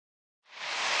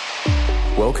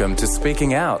Welcome to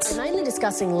Speaking Out. We're mainly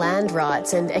discussing land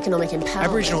rights and economic empowerment.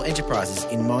 Aboriginal enterprises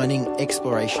in mining,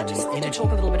 exploration and energy. To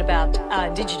talk a little bit about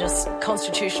Indigenous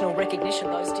constitutional recognition.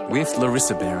 With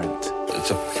Larissa Behrendt.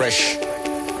 It's a fresh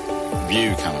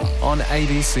view coming on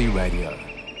ABC Radio.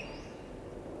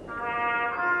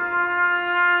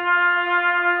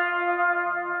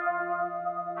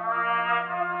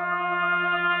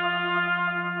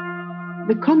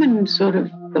 The common sort of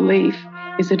belief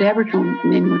is that Aboriginal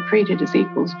men were treated as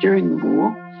equals during the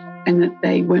war and that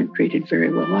they weren't treated very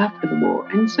well after the war.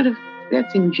 And sort of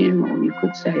that's in general, you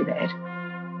could say that.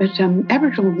 But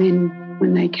Aboriginal men,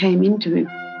 when they came into the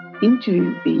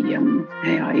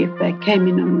AIF, they came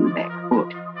in on the back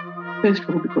foot. First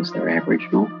of all, because they were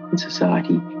Aboriginal, and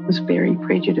society was very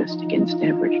prejudiced against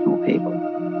Aboriginal people.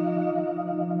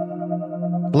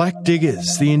 Black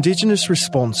Diggers, the Indigenous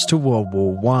response to World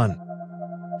War I.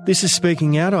 This is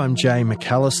Speaking Out, I'm Jay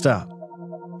McAllister.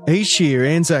 Each year,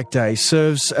 Anzac Day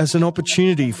serves as an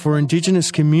opportunity for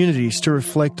Indigenous communities to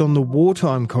reflect on the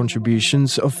wartime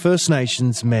contributions of First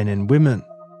Nations men and women.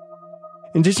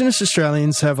 Indigenous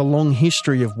Australians have a long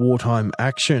history of wartime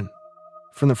action,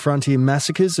 from the frontier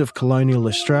massacres of colonial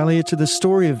Australia to the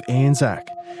story of Anzac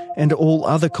and all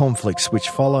other conflicts which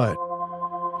followed.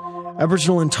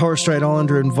 Aboriginal and Torres Strait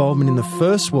Islander involvement in the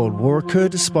First World War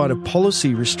occurred despite a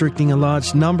policy restricting a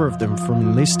large number of them from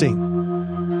enlisting.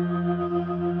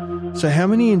 So how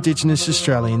many Indigenous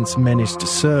Australians managed to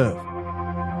serve?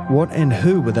 What and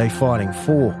who were they fighting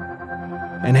for?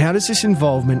 And how does this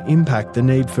involvement impact the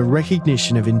need for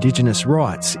recognition of Indigenous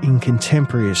rights in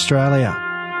contemporary Australia?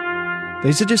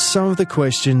 These are just some of the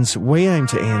questions we aim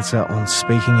to answer on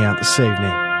Speaking Out this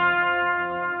evening.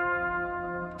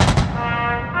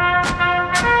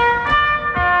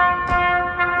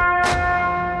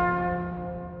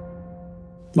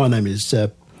 My name is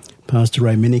Pastor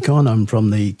Ray Minicon. I'm from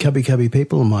the Cubby Cubby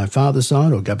people on my father's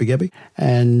side, or Gubby Gubby,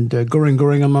 and Goring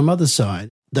Goring on my mother's side.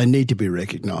 They need to be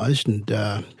recognised,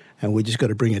 and we just got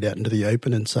to bring it out into the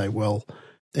open and say, well,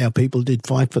 our people did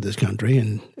fight for this country,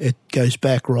 and it goes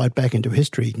right back into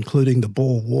history, including the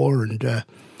Boer War and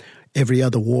every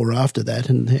other war after that,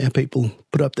 and our people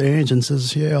put up their hands and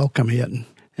says, yeah, I'll come out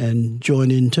and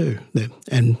join in too.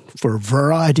 And for a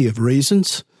variety of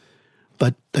reasons,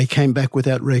 but they came back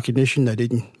without recognition.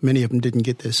 Many of them didn't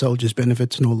get their soldiers'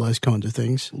 benefits and all those kinds of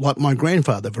things. Like my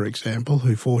grandfather, for example,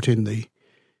 who fought in the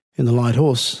Light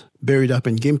Horse, buried up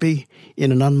in Gympie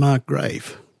in an unmarked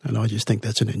grave. And I just think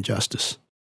that's an injustice.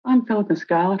 I'm Philippa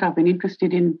Scarlett. I've been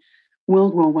interested in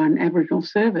World War I Aboriginal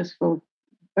service for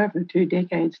over 2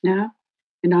 decades now,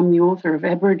 and I'm the author of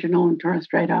Aboriginal and Torres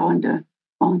Strait Islander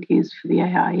Volunteers for the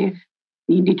AIF,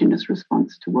 the Indigenous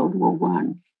Response to World War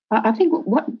I. I think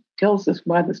what tells us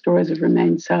why the stories have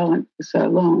remained silent for so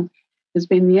long has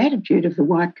been the attitude of the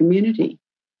white community.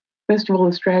 First of all,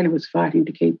 Australia was fighting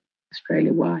to keep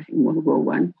Australia white in World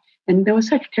War I, and there was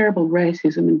such terrible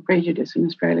racism and prejudice in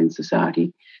Australian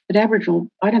society that I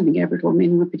don't think Aboriginal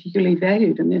men were particularly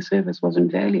valued, and their service wasn't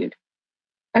valued.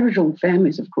 Aboriginal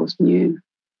families, of course, knew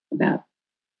about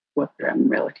what their own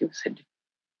relatives had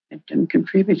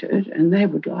contributed, and they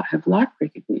would have liked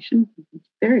recognition,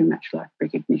 very much liked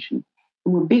recognition,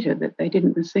 and were bitter that they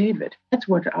didn't receive it. That's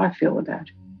what I feel about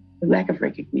the lack of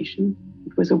recognition.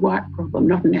 It was a white problem,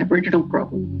 not an Aboriginal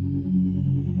problem.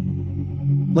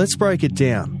 Let's break it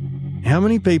down. How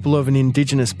many people of an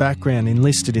Indigenous background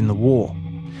enlisted in the war?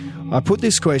 I put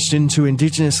this question to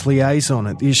Indigenous liaison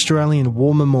at the Australian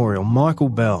War Memorial, Michael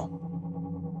Bell.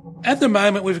 At the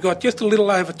moment, we've got just a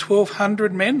little over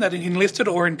 1,200 men that enlisted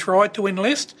or tried to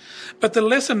enlist, but the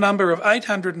lesser number of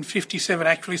 857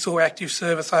 actually saw active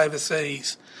service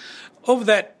overseas. Of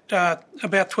that,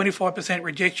 about 25%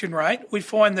 rejection rate, we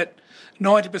find that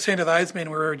 90% of those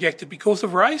men were rejected because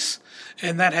of race,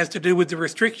 and that has to do with the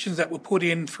restrictions that were put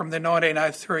in from the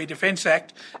 1903 Defence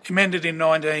Act, amended in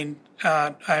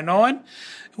 1909,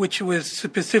 which was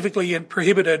specifically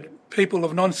prohibited people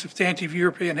of non-substantive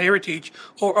European heritage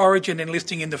or origin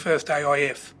enlisting in the first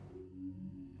AIF.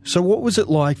 So what was it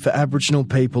like for Aboriginal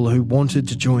people who wanted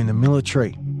to join the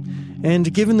military?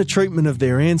 And given the treatment of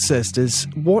their ancestors,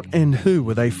 what and who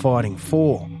were they fighting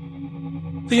for?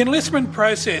 The enlistment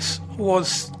process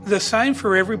was the same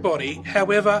for everybody.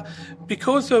 However,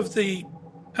 because of the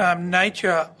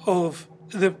nature of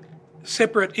the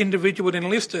separate individual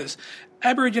enlisters,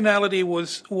 Aboriginality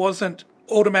wasn't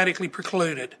automatically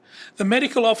precluded. The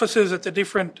medical officers at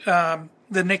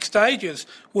the next stages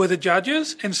were the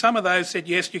judges, and some of those said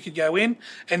yes, you could go in,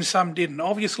 and some didn't.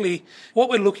 Obviously, what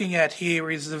we're looking at here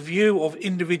is the view of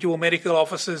individual medical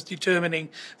officers determining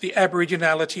the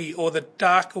Aboriginality or the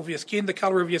dark of your skin, the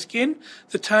colour of your skin,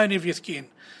 the tone of your skin.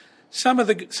 Some of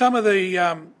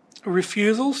the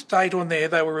refusals state on there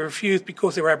they were refused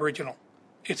because they were Aboriginal.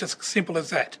 It's as simple as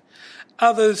that.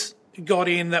 Others got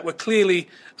in that were clearly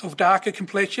of darker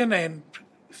complexion and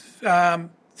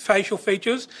facial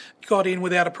features, got in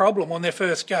without a problem on their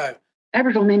first go.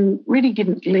 Aboriginal men really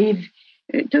didn't leave,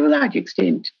 to a large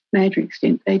extent, major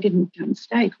extent, they didn't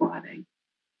state why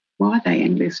they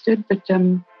enlisted, but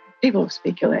people have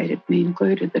speculated, me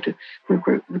included, that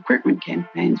recruitment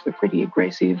campaigns were pretty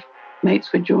aggressive.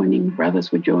 Mates were joining,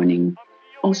 brothers were joining.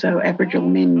 Also, Aboriginal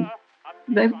men,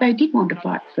 they did want to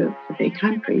fight for their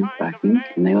country, I think,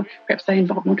 and they wanted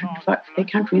to fight for their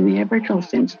country in the Aboriginal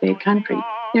sense, their country.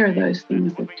 There are those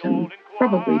things that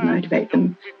probably motivated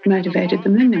them.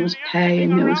 Then there was pay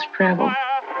and there was travel.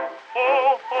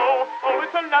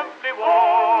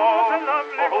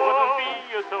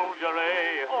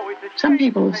 Some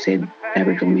people have said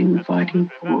Aboriginal men were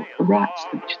fighting for rights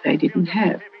which they didn't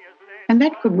have. And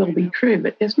that could well be true,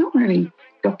 but there's not really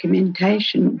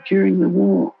documentation during the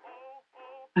war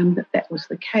that was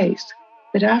the case.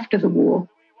 But after the war,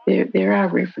 there are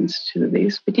references to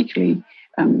this, particularly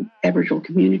Aboriginal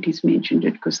communities mentioned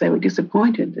it because they were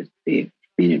disappointed that their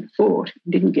men had fought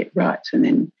and didn't get rights, and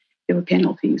then there were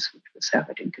penalties which were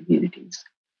suffered in communities.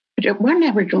 But one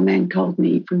Aboriginal man told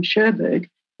me from Cherbourg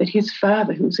that his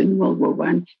father, who was in World War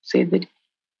I, said that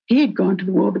he had gone to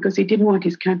the war because he didn't want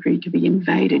his country to be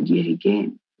invaded yet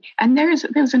again. And there's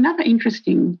another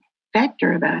interesting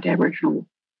factor about Aboriginal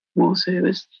war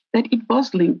service, that it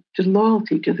was linked to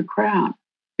loyalty to the Crown,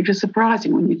 which is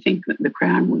surprising when you think that the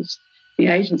Crown was the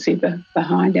agency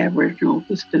behind Aboriginal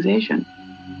dispossession.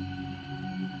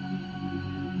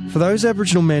 For those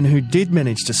Aboriginal men who did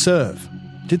manage to serve,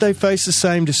 did they face the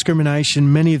same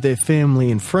discrimination many of their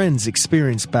family and friends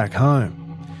experienced back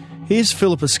home? Here's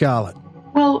Philippa Scarlett.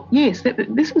 Well, yes,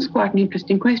 this was quite an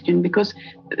interesting question because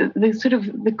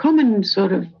the common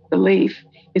sort of belief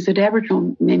is that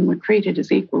Aboriginal men were treated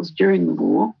as equals during the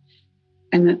war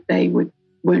and that they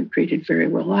weren't treated very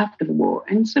well after the war.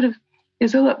 And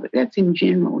there's a lot, that's in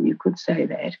general, you could say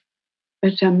that.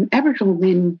 But Aboriginal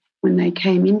men, when they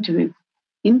came into the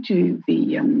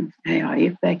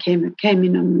AIF, they came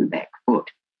in on the back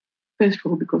foot. First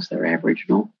of all, because they were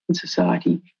Aboriginal, and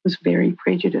society was very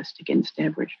prejudiced against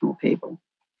Aboriginal people.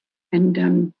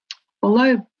 And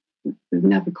although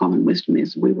another common wisdom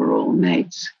is we were all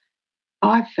mates,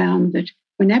 I found that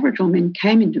when Aboriginal men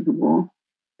came into the war,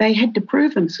 they had to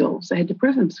prove themselves. They had to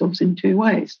prove themselves in two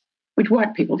ways, which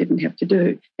white people didn't have to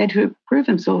do. They had to prove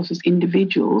themselves as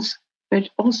individuals, but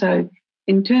also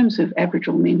in terms of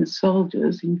Aboriginal men as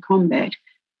soldiers in combat.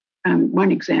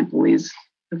 One example is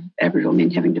of Aboriginal men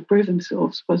having to prove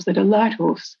themselves was that a light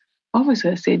horse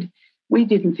officer said, we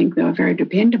didn't think they were very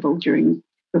dependable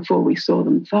before we saw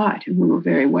them fight, and we were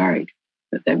very worried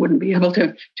that they wouldn't be able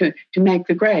to make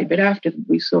the grade. But after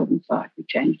we saw them fight, we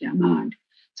changed our mind.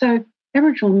 So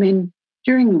Aboriginal men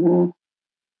during the war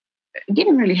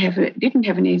didn't have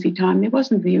an easy time. There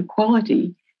wasn't the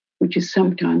equality which is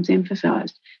sometimes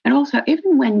emphasised. And also,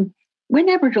 even when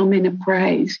Aboriginal men are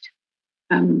praised,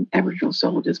 Aboriginal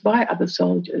soldiers by other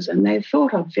soldiers, and they're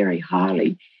thought of very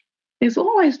highly, there's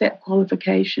always that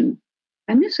qualification.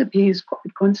 And this appears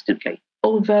quite constantly.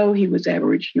 Although he was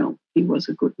Aboriginal, he was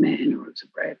a good man or was a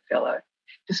brave fellow,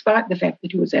 despite the fact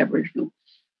that he was Aboriginal.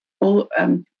 But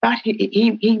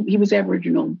he was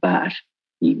Aboriginal, but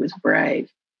he was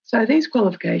brave. So these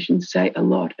qualifications say a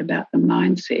lot about the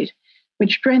mindset,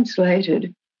 which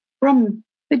translated from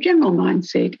the general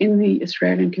mindset in the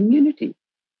Australian community,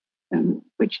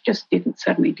 which just didn't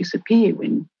suddenly disappear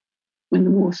when the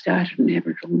war started and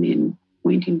Aboriginal men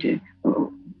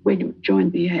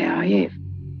joined the AIF.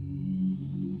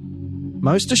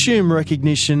 Most assume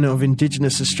recognition of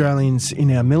Indigenous Australians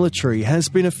in our military has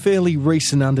been a fairly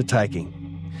recent undertaking.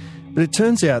 But it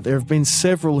turns out there have been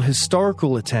several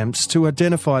historical attempts to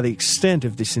identify the extent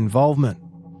of this involvement.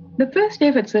 The first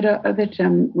efforts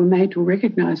that were made to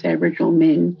recognise Aboriginal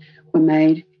men were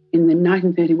made in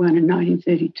 1931 and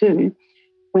 1932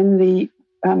 when the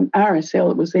RSL,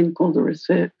 it was then called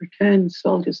the Returned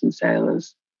Soldiers and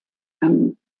Sailors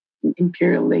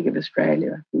Imperial League of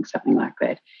Australia, I think something like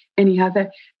that. Anyhow,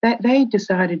 that they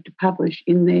decided to publish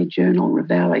in their journal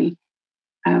Ravelli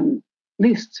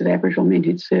lists of Aboriginal men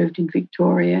who'd served in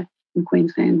Victoria, in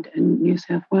Queensland and New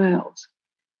South Wales.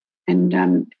 And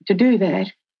to do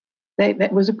that,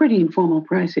 that was a pretty informal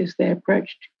process. They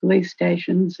approached police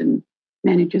stations and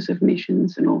managers of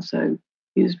missions and also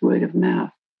used word of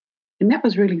mouth. And that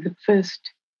was really the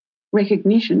first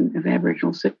recognition of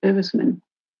Aboriginal servicemen.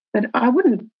 But I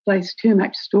wouldn't place too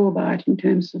much store by it in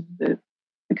terms of the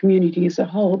community as a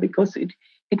whole, because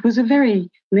it was a very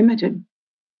limited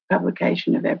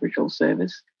publication of Aboriginal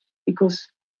Service because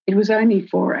it was only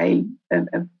for a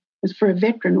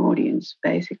veteran audience,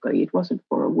 basically. It wasn't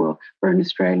for an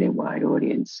Australia-wide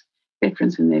audience,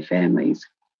 veterans and their families.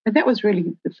 But that was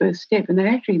really the first step, and they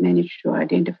actually managed to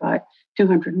identify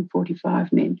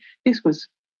 245 men. This was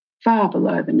far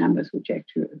below the numbers which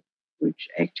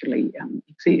actually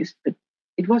exist, but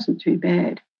it wasn't too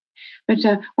bad. But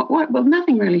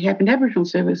nothing really happened. Aboriginal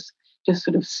Service just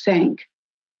sort of sank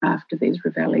after these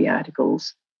Ravelli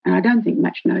articles, and I don't think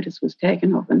much notice was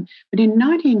taken of them. But in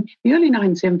the early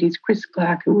 1970s, Chris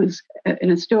Clark, who was a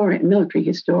military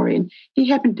historian, he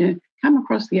happened to come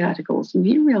across the articles and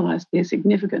he realised their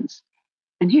significance.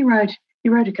 And he wrote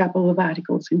a couple of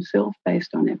articles himself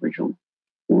based on Aboriginal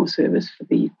War Service for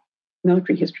the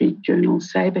military history journal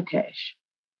Sabretash.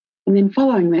 And then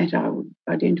following that, I would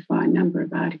identify a number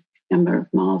of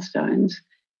milestones,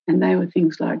 and they were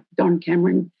things like Don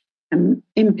Cameron,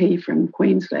 MP from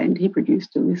Queensland. He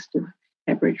produced a list of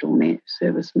Aboriginal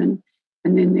servicemen.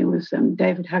 And then there was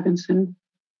David Hugginson,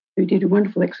 who did a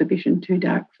wonderful exhibition, Too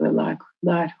Dark for the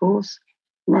Light Horse.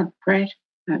 Rod Pratt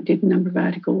did a number of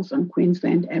articles on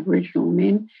Queensland Aboriginal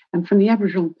men. And from the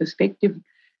Aboriginal perspective,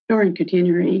 Dorian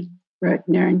Catineri wrote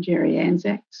Narrandjeri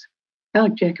Anzacs.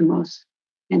 Alec Jacomos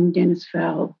and Dennis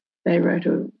Fowle, they wrote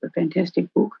a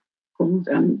fantastic book called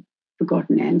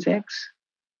Forgotten Anzacs.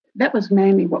 That was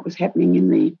mainly what was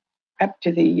happening up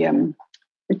to the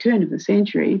turn of the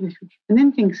century. And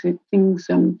then things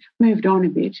moved on a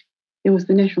bit. There was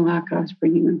the National Archives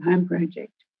Bringing Them Home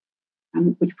project,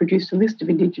 which produced a list of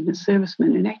Indigenous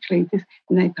servicemen. And actually,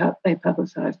 they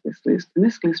publicised this list. And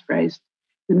this list raised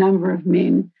the number of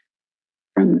men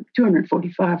from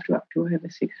 245 to up to over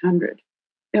 600.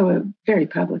 There were very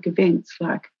public events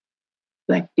like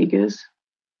Black Diggers,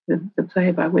 the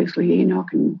play by Wesley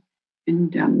Enoch and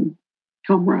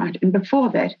Tom Wright. And before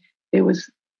that, there was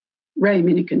Ray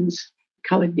Minikin's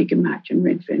Coloured Digger March in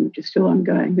Redfern, which is still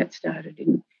ongoing. That started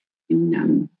in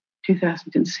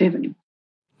 2007.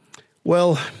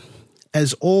 Well,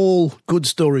 as all good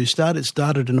stories start, it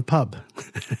started in a pub.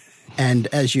 And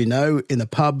as you know, in a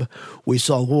pub, we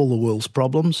solve all the world's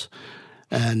problems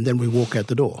and then we walk out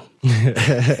the door.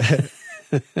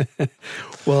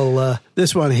 Well,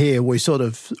 this one here, we sort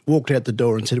of walked out the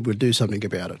door and said we'd do something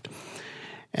about it.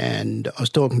 And I was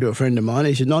talking to a friend of mine.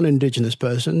 He's a non-Indigenous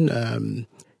person.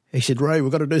 He said, Ray,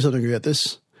 we've got to do something about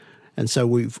this. And so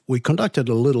we conducted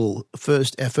our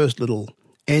first little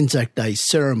Anzac Day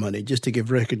ceremony just to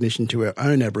give recognition to our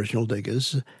own Aboriginal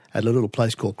diggers at a little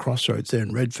place called Crossroads there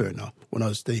in Redfern when I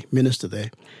was the minister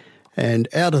there. And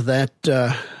out of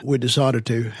that, we decided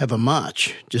to have a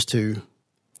march just to,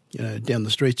 down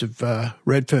the streets of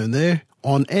Redfern there.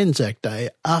 On Anzac Day,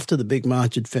 after the big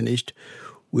march had finished,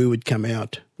 we would come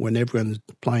out when everyone's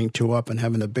playing two up and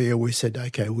having a beer. We said,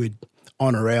 okay, we'd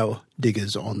honour our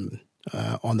diggers on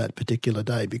that particular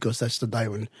day because that's the day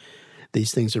when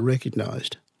these things are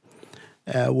recognised.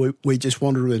 We just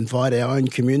wanted to invite our own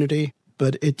community,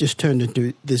 but it just turned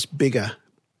into this bigger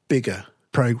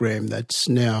program that's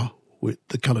now with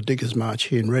the Coloured Diggers March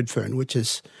here in Redfern, which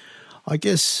is, I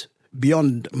guess,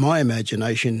 beyond my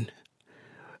imagination.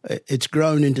 It's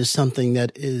grown into something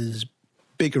that is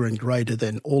bigger and greater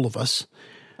than all of us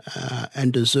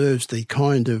and deserves the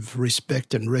kind of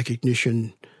respect and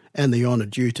recognition and the honour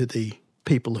due to the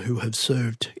people who have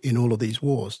served in all of these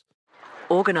wars.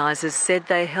 Organisers said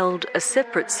they held a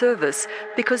separate service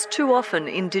because too often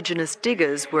Indigenous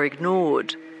diggers were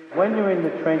ignored. When you're in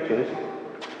the trenches,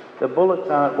 the bullets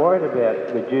aren't worried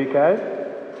about the JUCO.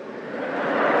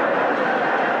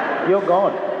 You're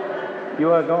gone.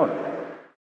 You are gone.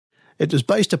 It was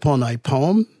based upon a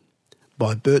poem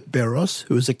by Bert Beros,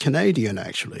 who was a Canadian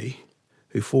actually,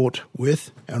 who fought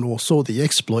with and or saw the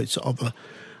exploits of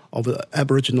an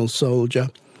Aboriginal soldier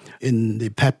in the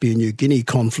Papua New Guinea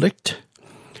conflict,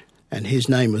 and his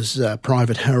name was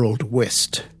Private Harold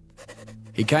West.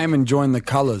 He came and joined the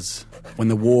colours when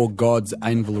the war god's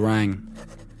anvil rang.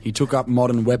 He took up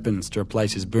modern weapons to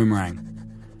replace his boomerang.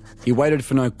 He waited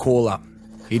for no call-up.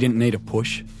 He didn't need a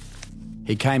push.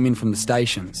 He came in from the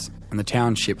stations and the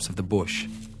townships of the bush.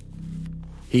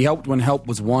 He helped when help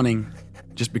was wanting,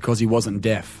 just because he wasn't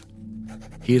deaf.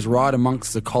 He is right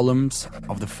amongst the columns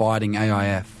of the fighting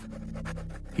AIF.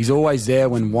 He's always there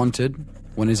when wanted,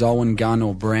 when his Owen Gunn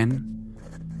or Bren.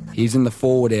 He's in the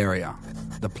forward area,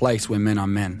 the place where men are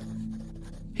men.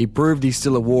 He proved he's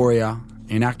still a warrior,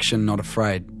 in action not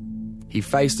afraid. He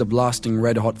faced the blasting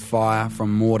red-hot fire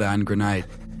from mortar and grenade.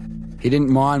 He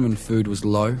didn't mind when food was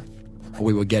low, or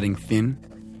we were getting thin.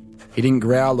 He didn't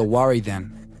growl or worry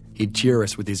then. He'd cheer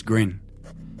us with his grin.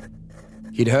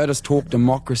 He'd heard us talk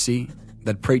democracy,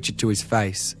 they'd preach it to his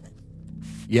face,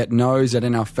 yet knows that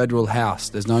in our federal house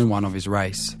there's no one of his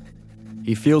race.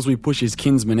 He feels we push his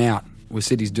kinsmen out where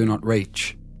cities do not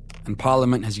reach, and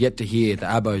Parliament has yet to hear the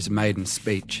Abo's maiden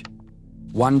speech.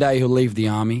 One day he'll leave the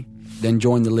army, then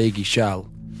join the League he shall,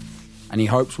 and he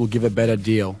hopes we'll give a better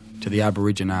deal to the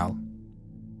Aboriginal.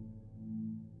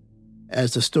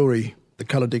 As the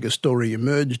colour digger story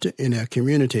emerged in our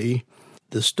community,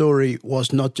 the story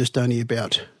was not just only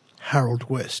about Harold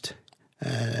West.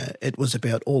 It was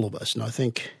about all of us, and I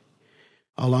think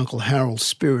old Uncle Harold's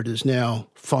spirit is now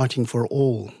fighting for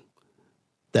all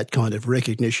that kind of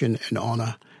recognition and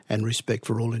honour and respect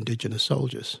for all Indigenous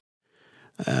soldiers.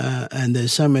 And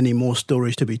there's so many more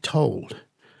stories to be told.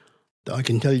 I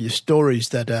can tell you stories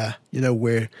that,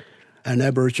 where an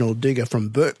Aboriginal digger from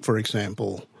Burke, for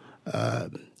example,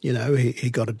 he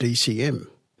got a DCM,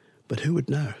 but who would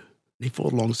know? He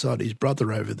fought alongside his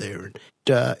brother over there. And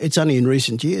it's only in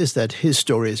recent years that his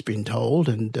story has been told,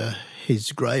 and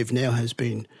his grave now has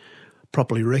been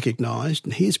properly recognised,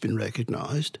 and he's been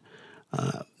recognised.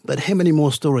 But how many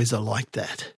more stories are like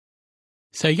that?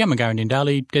 So Yamagaran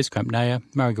Indali, Des Crump Naya,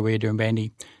 Maragawea,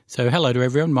 Dirranbandi. So hello to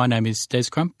everyone. My name is Des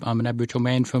Crump. I'm an Aboriginal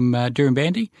man from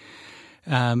Dirranbandi.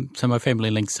 So my family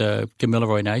links are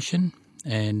Gamilaroi Nation,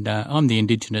 and I'm the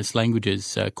Indigenous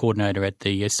Languages Coordinator at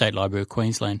the State Library of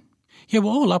Queensland. Yeah,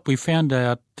 well, all up we found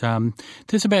out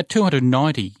there's about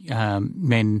 290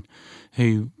 men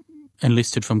who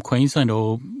enlisted from Queensland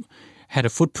or had a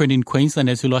footprint in Queensland,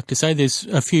 as we like to say. There's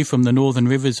a few from the northern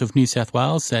rivers of New South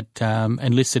Wales that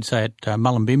enlisted, say, at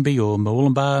Mullumbimby or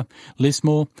Mooloolaba,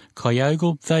 Lismore,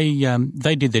 Kyogle.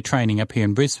 They did their training up here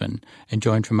in Brisbane and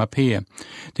joined from up here.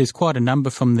 There's quite a number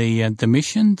from the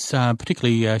missions,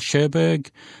 particularly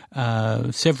Cherbourg,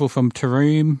 several from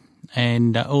Taroom,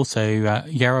 and also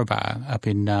Yarrabah up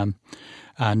in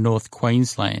North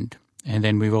Queensland. And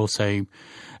then we've also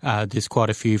there's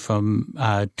quite a few from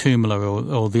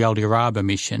Toomela or the Old Yarrabah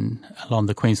mission along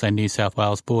the Queensland-New South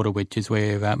Wales border, which is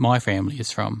where my family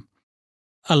is from.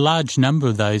 A large number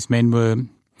of those men were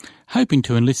hoping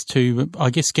to enlist to,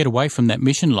 I guess, get away from that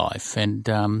mission life and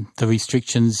the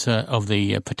restrictions of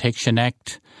the Protection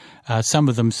Act. Some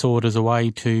of them saw it as a way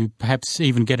to perhaps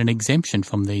even get an exemption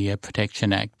from the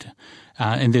Protection Act.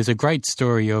 And there's a great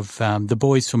story of the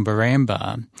boys from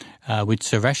Barambah, which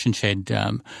the Ration Shed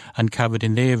uncovered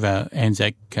in their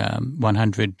Anzac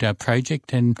 100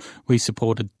 project, and we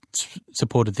supported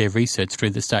their research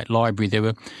through the State Library. There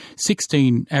were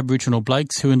 16 Aboriginal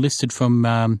blokes who enlisted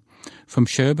from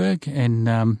Cherbourg and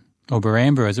or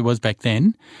Barambah, as it was back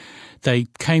then. They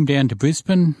came down to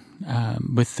Brisbane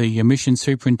with the mission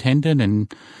superintendent,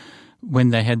 and when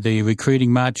they had the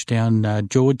recruiting march down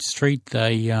George Street,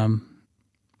 they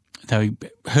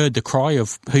heard the cry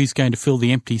of who's going to fill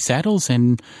the empty saddles,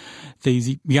 and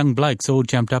these young blokes all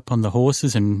jumped up on the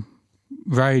horses and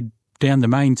rode down the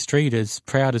main street as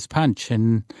proud as punch.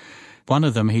 And one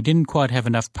of them, he didn't quite have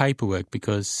enough paperwork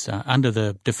because under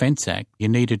the Defence Act you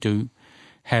needed to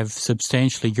have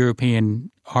substantially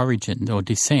European origin or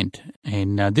descent,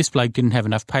 and this bloke didn't have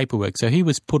enough paperwork, so he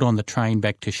was put on the train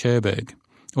back to Cherbourg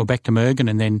or back to Mergen,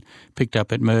 and then picked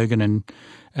up at Mergen and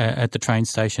at the train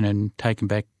station and taken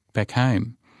back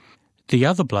home. The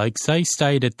other blokes, they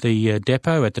stayed at the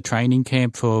depot at the training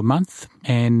camp for a month,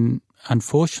 and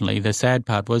unfortunately the sad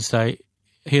part was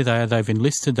they've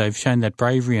enlisted, they've shown that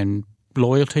bravery and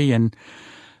loyalty, and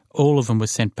all of them were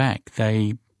sent back.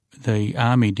 The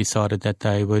army decided that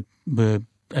they were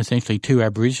essentially too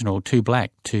Aboriginal, too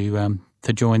black to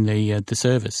join the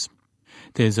service.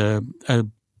 There's a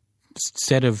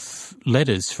set of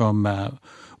letters from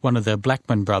one of the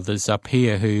Blackman brothers up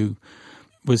here who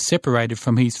was separated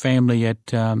from his family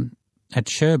at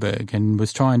Cherbourg and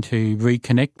was trying to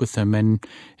reconnect with them, and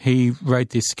he wrote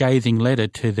this scathing letter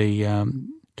to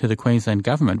the Queensland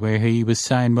government where he was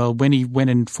saying, well, when he went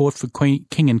and fought for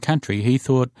King and Country, he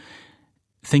thought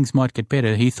things might get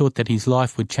better. He thought that his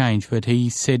life would change, but he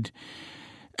said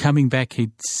coming back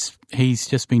he's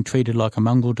just been treated like a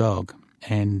mongrel dog.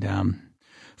 And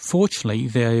fortunately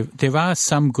there are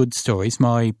some good stories.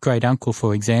 My great uncle,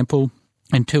 for example,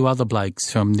 and two other blokes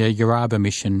from the Yarrabah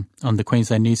mission on the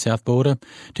Queensland-New South border,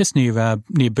 just near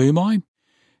Boomai,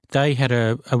 they had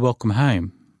a welcome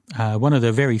home. One of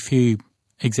the very few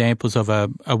examples of a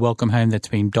welcome home that's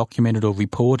been documented or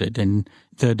reported, and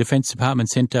the Defence Department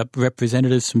sent up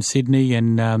representatives from Sydney,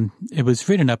 and it was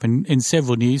written up in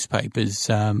several newspapers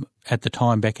at the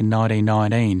time back in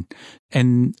 1919,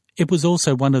 and it was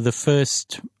also one of the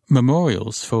first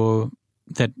memorials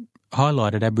that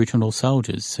highlighted Aboriginal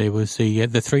soldiers. There was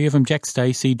the three of them, Jack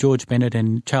Stacey, George Bennett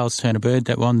and Charles Turner Bird,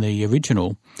 that were on the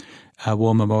original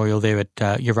war memorial there at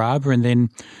Yarrabah, and then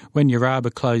when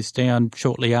Yarrabah closed down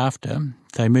shortly after,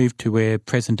 they moved to where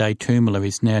present-day Toomala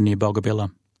is now near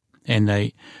Bogabilla, and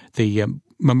the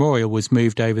memorial was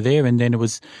moved over there, and then it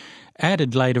was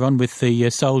added later on with the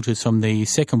soldiers from the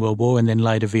Second World War and then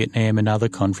later Vietnam and other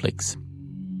conflicts.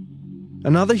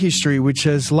 Another history which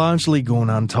has largely gone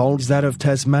untold is that of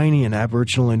Tasmanian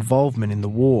Aboriginal involvement in the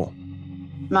war.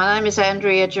 My name is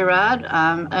Andrea Gerard,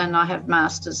 and I have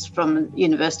masters from the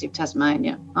University of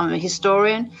Tasmania. I'm a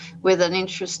historian with an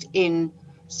interest in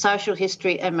social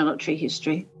history and military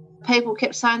history. People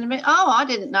kept saying to me, I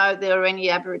didn't know there were any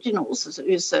Aboriginals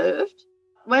who served.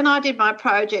 When I did my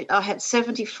project, I had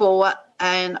 74,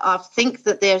 and I think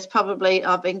that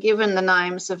I've been given the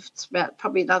names of about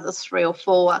probably another 3 or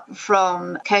 4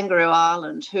 from Kangaroo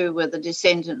Island who were the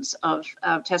descendants of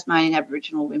Tasmanian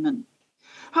Aboriginal women.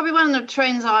 Probably one of the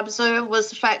trends I observed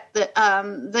was the fact that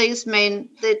these men,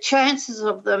 the chances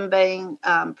of them being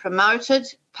promoted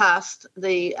past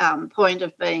the point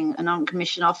of being a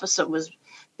non-commissioned officer was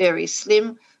very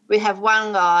slim. We have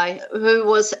one guy who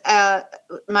was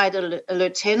made a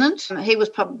lieutenant. He was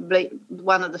probably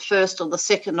one of the first or the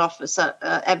second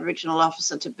Aboriginal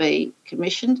officer to be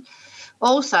commissioned.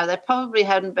 Also, they probably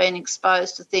hadn't been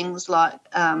exposed to things like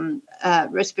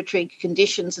respiratory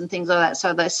conditions and things like that,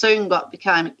 so they soon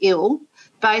became ill.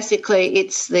 Basically,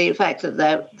 it's the fact that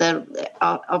the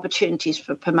opportunities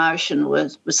for promotion were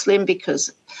slim,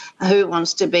 because who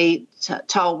wants to be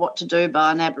told what to do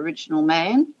by an Aboriginal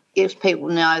man? If people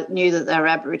knew that they were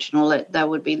Aboriginal, they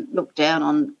would be looked down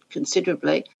on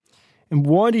considerably. And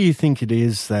why do you think it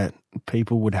is that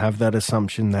people would have that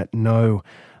assumption that no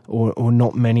or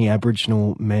not many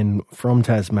Aboriginal men from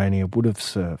Tasmania would have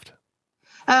served?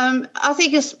 I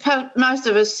think it's most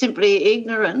of us simply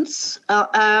ignorance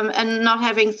and not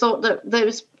having thought that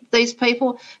there's these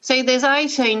people. See, there's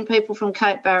 18 people from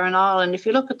Cape Barren Island. If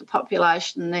you look at the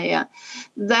population there,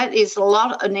 that is a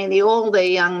lot. Nearly all the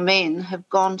young men have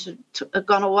gone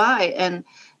away. And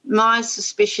my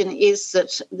suspicion is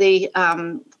that the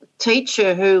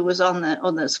teacher who was or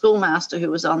the schoolmaster who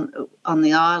was on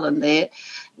the island there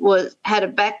had a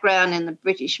background in the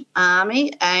British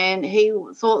Army, and he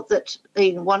thought that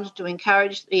he wanted to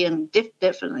encourage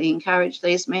definitely encourage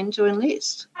these men to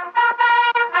enlist.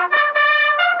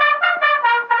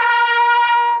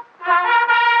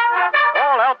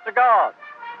 All out to God.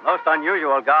 Most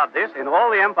unusual guard this in all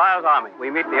the Empire's army.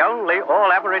 We meet the only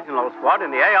all-Aboriginal squad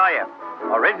in the AIF,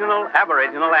 Original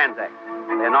Aboriginal Anzacs.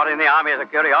 They're not in the army as a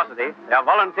curiosity. They are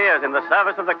volunteers in the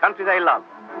service of the country they love.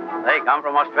 They come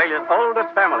from Australia's oldest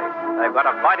family. They've got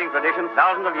a fighting tradition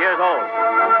thousands of years old.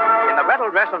 In the battle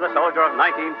dress of the soldier of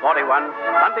 1941,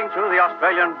 hunting through the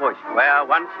Australian bush, where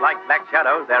once, like black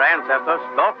shadows, their ancestors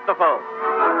stalked the foe.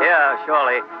 Here,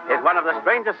 surely, is one of the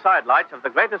strangest sidelights of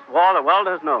the greatest war the world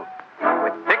has known.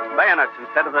 With fixed bayonets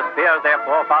instead of the spears their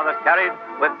forefathers carried,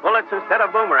 with bullets instead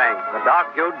of boomerangs, the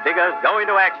dark-hued diggers go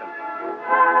into action.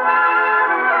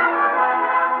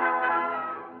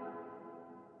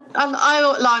 I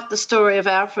like the story of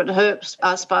Alfred Herbst,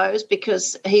 I suppose,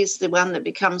 because he's the one that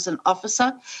becomes an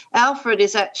officer. Alfred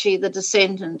is actually the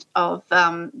descendant of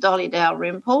Dolly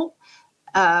Dalrymple,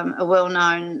 a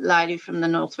well-known lady from the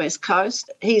northwest coast.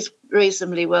 He's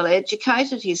reasonably well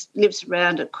educated. He lives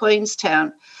around at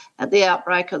Queenstown at the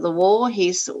outbreak of the war.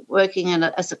 He's working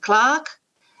as a clerk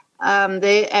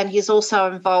there, and he's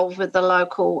also involved with the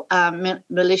local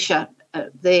militia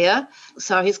there.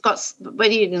 So he's got,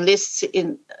 when he enlists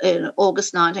in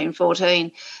August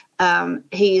 1914,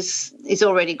 he's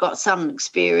already got some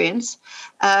experience.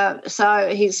 So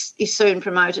he's soon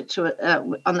promoted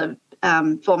to on the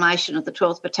formation of the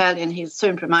 12th Battalion. He's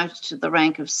soon promoted to the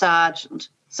rank of sergeant.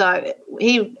 So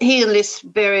he enlists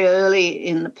very early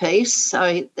in the peace.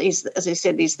 So he's, as I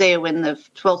said, he's there when the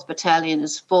 12th Battalion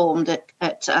is formed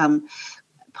at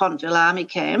Pontville Army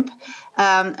Camp,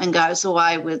 and goes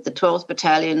away with the 12th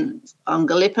Battalion on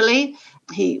Gallipoli.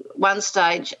 One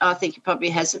stage, I think he probably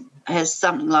has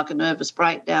something like a nervous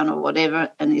breakdown or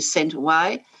whatever, and is sent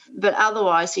away. But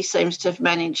otherwise, he seems to have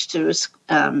managed to,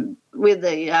 with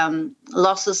the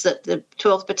losses that the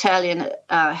 12th Battalion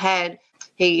had,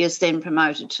 he is then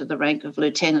promoted to the rank of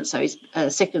lieutenant, so he's a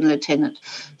second lieutenant.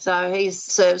 So he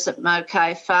serves at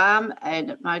Mokay Farm, and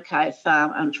at Mokay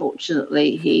Farm,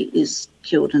 unfortunately, he is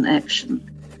killed in action.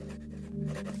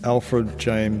 Alfred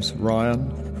James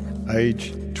Ryan,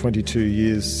 age 22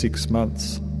 years 6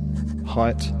 months,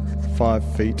 height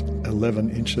 5 feet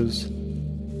 11 inches,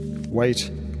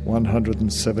 weight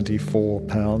 174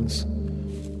 pounds,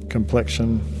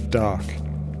 complexion dark,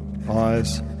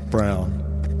 eyes brown,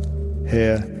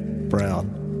 hair brown,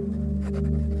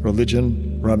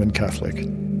 religion Roman Catholic.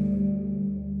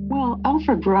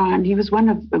 Alfred Ryan, he was one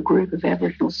of a group of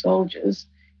Aboriginal soldiers.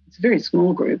 It's a very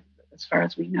small group, as far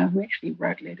as we know, who actually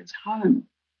wrote letters home.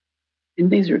 And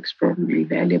these are extraordinarily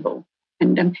valuable.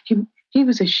 And he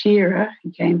was a shearer. He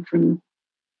came from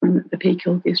the Peak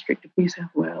Hill district of New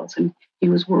South Wales, and he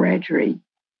was Wiradjuri.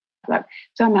 Like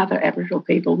some other Aboriginal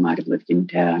people might have lived in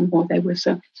town, or they were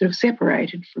sort of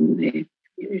separated from their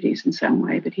communities in some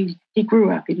way, but he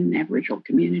grew up in an Aboriginal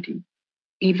community.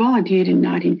 He volunteered in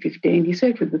 1915. He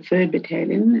served with the 3rd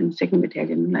Battalion and 2nd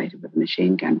Battalion, and later with the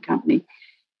Machine Gun Company.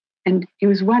 And he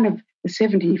was one of the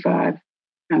 75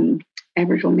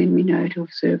 Aboriginal men we know to have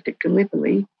served at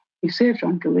Gallipoli. He served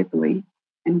on Gallipoli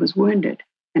and was wounded.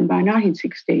 And by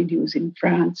 1916, he was in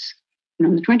France. And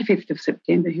on the 25th of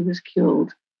September, he was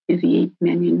killed near the Ypres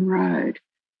Manion Road.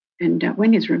 And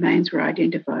when his remains were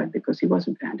identified, because he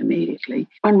wasn't found immediately,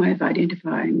 one way of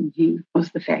identifying him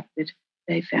was the fact that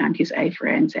they found his A for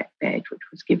Anzac badge, which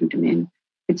was given to men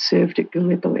who'd served at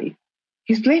Gallipoli.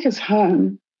 His letters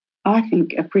home, I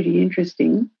think, are pretty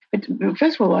interesting. But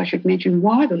first of all, I should mention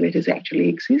why the letters actually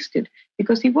existed,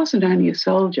 because he wasn't only a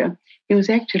soldier, he was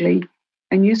actually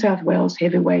a New South Wales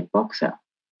heavyweight boxer.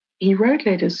 He wrote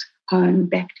letters home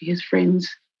back to his friends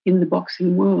in the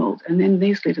boxing world, and then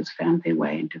these letters found their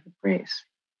way into the press.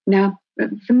 Now,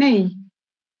 for me,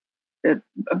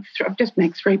 I'll just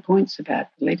make 3 points about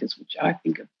the letters, which I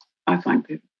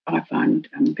find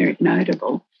very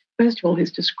notable. First of all,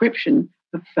 his description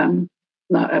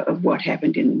of what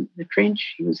happened in the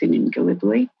trench he was in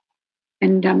Gallipoli.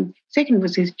 And second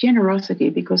was his generosity,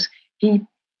 because he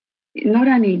not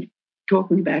only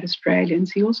talking about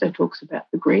Australians, he also talks about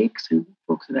the Greeks and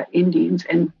talks about Indians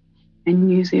and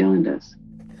New Zealanders.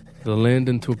 The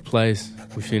landing took place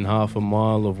within half a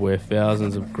mile of where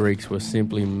thousands of Greeks were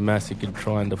simply massacred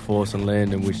trying to force a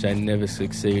landing, which they never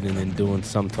succeeded in doing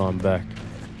some time back.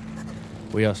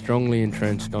 We are strongly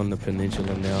entrenched on the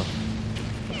peninsula now,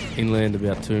 inland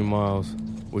about 2 miles.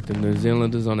 With the New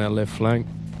Zealanders on our left flank,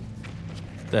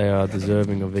 they are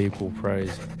deserving of equal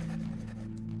praise.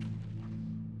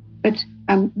 But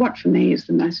what for me is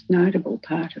the most notable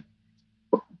part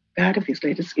of his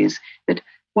letters is that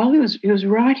while he was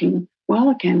writing while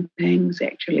the campaign was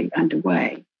actually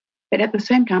underway, but at the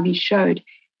same time he showed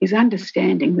his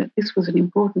understanding that this was an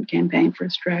important campaign for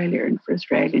Australia and for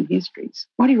Australian histories.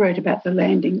 What he wrote about the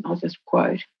landing, I'll just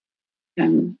quote,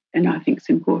 and I think it's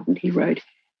important. He wrote,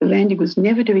 "The landing was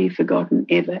never to be forgotten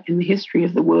ever in the history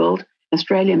of the world.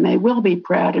 Australia may well be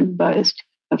proud and boast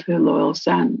of her loyal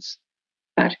sons."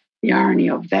 But the irony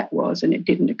of that was, and it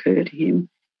didn't occur to him,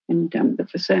 and that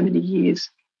for so many years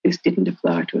this didn't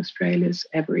apply to Australia's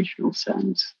Aboriginal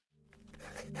sons.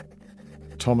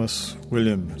 Thomas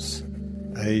Williams,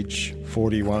 age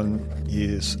 41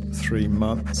 years 3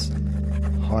 months,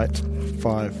 height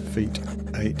 5 feet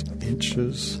 8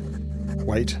 inches,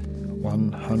 weight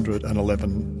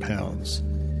 111 pounds,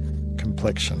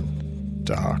 complexion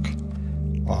dark,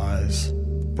 eyes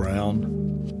brown,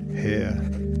 hair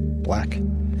black,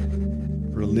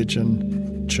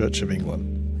 religion Church of England.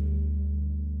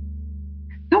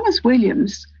 Thomas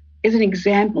Williams is an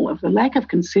example of the lack of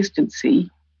consistency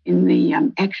in the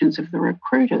actions of the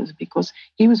recruiters, because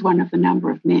he was one of the number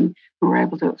of men who were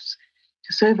able to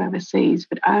serve overseas,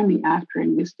 but only after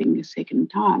enlisting a second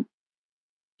time.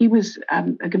 He was a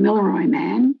Gamilaroi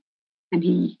man, and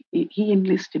he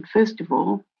enlisted, first of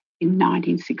all, in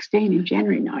 1916, in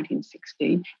January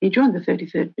 1916. He joined the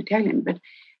 33rd Battalion, but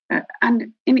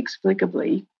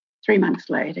inexplicably, 3 months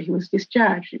later, he was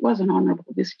discharged. It was an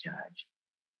honourable discharge,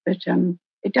 but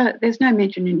there's no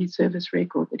mention in his service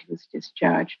record that he was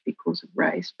discharged because of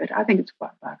race, but I think it's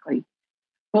quite likely.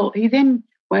 Well, he then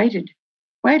waited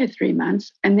 3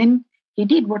 months, and then he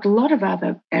did what a lot of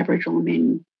other Aboriginal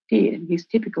men did, and he's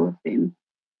typical of them.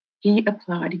 He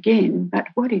applied again, but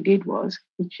what he did was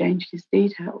he changed his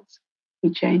details. He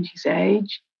changed his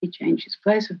age, he changed his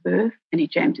place of birth, and he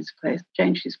changed his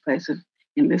place of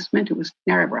enlistment. It was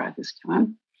Narrabri this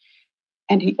time.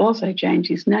 And he also changed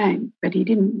his name, but he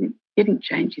didn't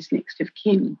change his next of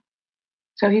kin.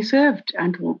 So he served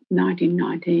until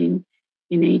 1919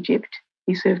 in Egypt.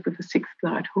 He served with the 6th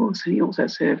Light Horse, and he also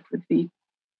served with the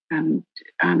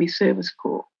Army Service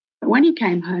Corps. But when he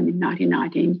came home in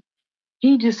 1919,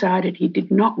 he decided he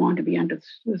did not want to be under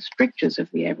the strictures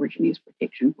of the Aborigines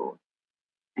Protection Board,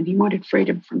 and he wanted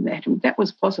freedom from that, and that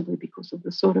was possibly because of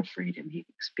the sort of freedom he'd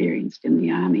experienced in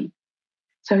the army.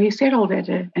 So he settled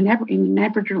in an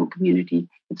Aboriginal community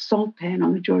at Saltpan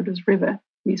on the Georges River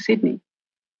near Sydney,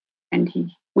 and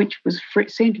which was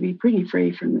seemed to be pretty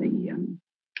free from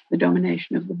the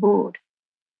domination of the board.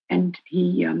 And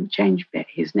he changed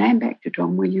his name back to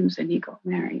Tom Williams, and he got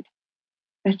married.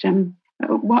 But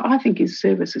Well, I think his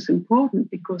service is important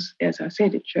because, as I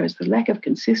said, it shows the lack of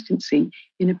consistency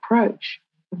in approach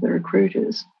of the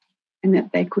recruiters and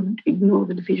that they couldn't ignore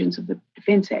the divisions of the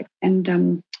Defence Act. And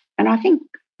I think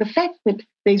the fact that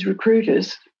these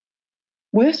recruiters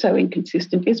were so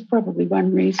inconsistent is probably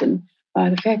one reason by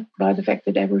the fact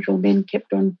that Aboriginal men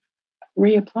kept on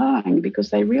reapplying because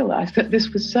they realised that this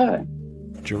was so.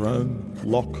 Jerome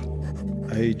Locke,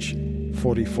 age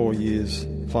 44 years,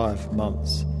 5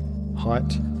 months,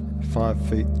 height 5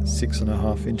 feet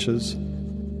 6.5 inches,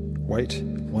 weight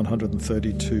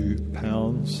 132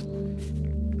 pounds,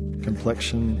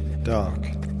 complexion dark,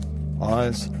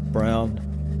 eyes brown,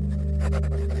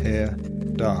 hair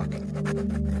dark,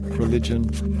 religion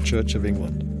Church of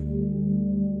England.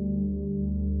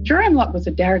 Jerome Locke was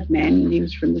a Darug man and he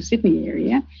was from the Sydney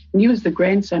area, and he was the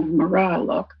grandson of Maria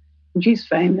Locke, and she's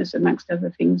famous amongst other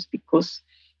things because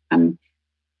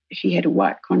she had a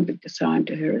white convict assigned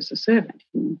to her as a servant,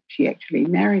 and she actually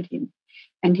married him.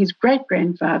 And his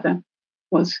great-grandfather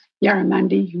was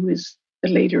Yarramundi, who was the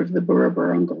leader of the Burra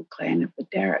clan of the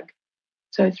Darug.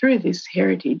 So through this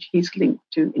heritage, he's linked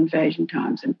to invasion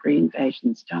times and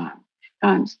pre-invasion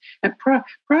times.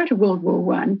 Prior to World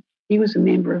War I, he was a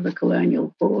member of a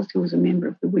colonial force. He was a member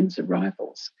of the Windsor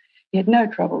Rifles. He had no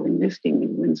trouble enlisting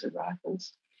in Windsor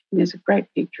Rifles. And there's a great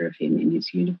picture of him in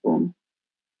his uniform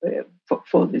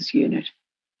for this unit.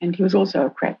 And he was also a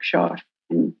crack shot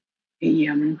and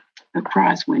a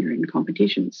prize winner in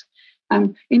competitions.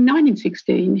 In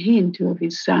 1916, he and two of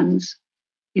his sons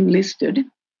enlisted.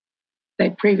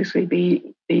 They'd previously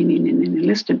been in an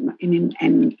enlistment,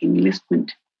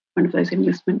 one of those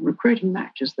enlistment recruiting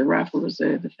matches, the Rifle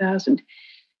Reserve 1000.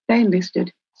 They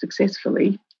enlisted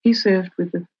successfully. He served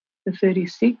with the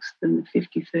 36th and the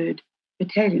 53rd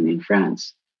Battalion in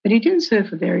France. But he didn't serve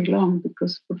for very long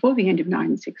because before the end of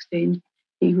 1916,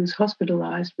 he was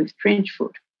hospitalised with trench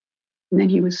foot, and then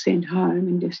he was sent home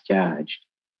and discharged.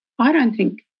 I don't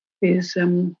think he was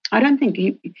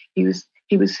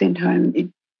sent home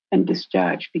and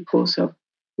discharged because of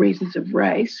reasons of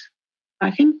race. I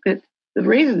think that the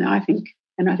reason and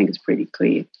I think it's pretty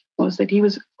clear, was that he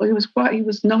was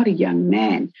not a young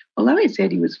man. Although he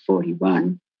said he was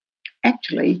 41,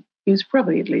 actually he was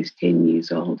probably at least 10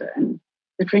 years older, and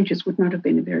the trenches would not have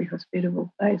been a very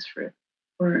hospitable place for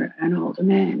an older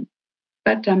man.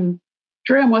 But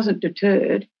Jerome wasn't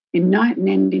deterred. In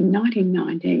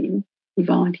 1919, he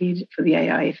volunteered for the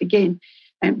AIF again.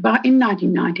 But in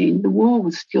 1919, the war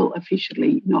was still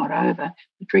officially not over.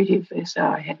 The Treaty of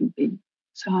Versailles hadn't been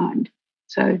signed.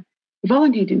 So he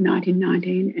volunteered in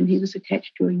 1919, and he was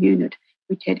attached to a unit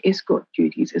which had escort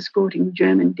duties, escorting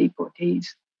German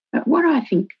deportees. What I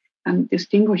think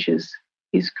distinguishes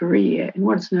his career, and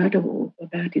what's notable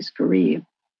about his career,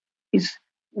 is,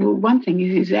 well, one thing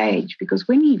is his age, because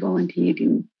when he volunteered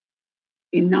in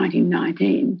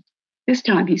 1919, this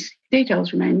time his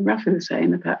details remain roughly the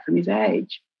same apart from his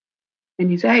age.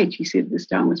 And his age, he said this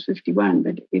time, was 51,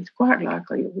 but it's quite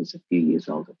likely it was a few years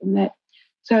older than that.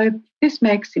 So this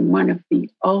makes him one of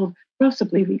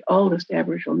possibly the oldest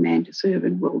Aboriginal man to serve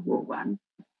in World War I.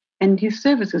 And his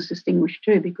service is distinguished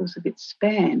too because of its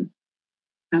span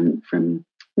from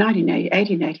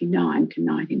 1889 to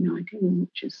 1919,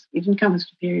 it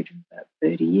encompassed a period of about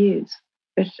 30 years.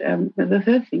 But the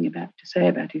third thing to say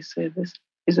about his service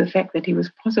is the fact that he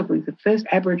was possibly the first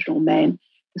Aboriginal man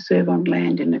to serve on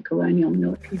land in a colonial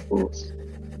military force.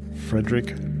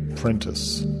 Frederick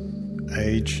Prentice,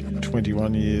 age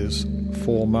 21 years,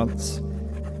 4 months,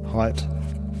 height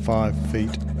 5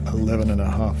 feet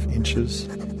 11.5 inches,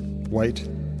 weight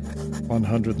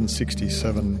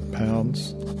 167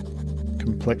 pounds,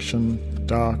 complexion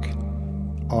dark,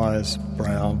 eyes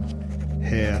brown,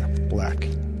 hair black,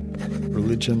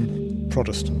 religion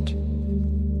Protestant.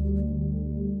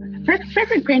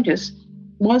 Frederick Prentice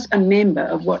was a member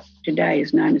of what today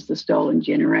is known as the Stolen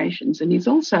Generations, and he's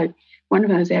also one of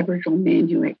those Aboriginal men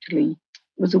who actually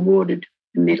was awarded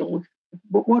a medal,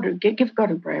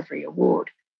 got a Bravery Award.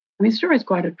 I mean, his story is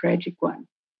quite a tragic one.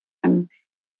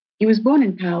 He was born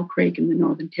in Powell Creek in the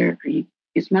Northern Territory.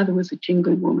 His mother was a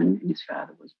Chingu woman and his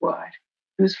father was white.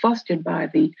 He was fostered by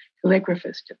the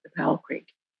telegraphist at the Powell Creek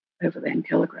Overland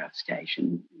Telegraph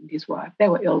Station and his wife. They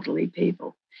were elderly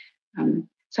people.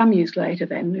 Some years later,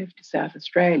 they moved to South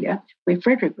Australia, where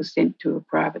Frederick was sent to a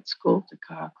private school, to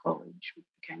Carr College, which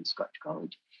became Scotch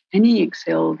College, and he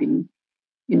excelled in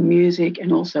music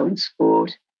and also in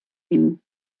sport, in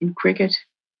cricket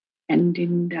and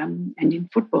in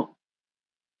football.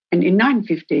 And in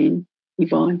 1915, he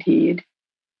volunteered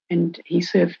and he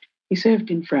served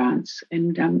in France.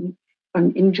 And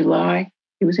in July,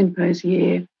 he was in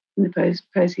Pozières in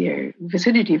the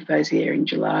vicinity of Pozières in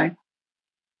July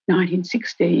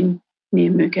 1916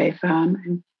 near Mouquet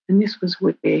Farm, and this was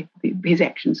where his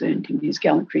actions earned him his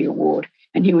Gallantry Award,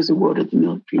 and he was awarded the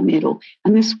Military Medal,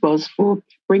 and this was for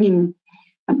bringing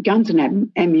guns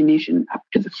and ammunition up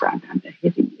to the front under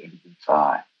heavy enemy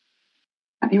fire.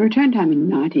 He returned home in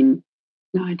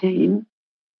 1919,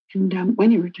 and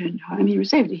when he returned home, he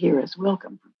received a hero's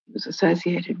welcome. He was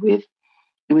associated with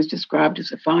and was described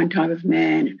as a fine type of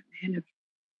man, and a man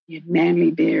he had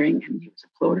manly bearing, and he was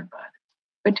applauded by them.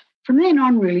 But from then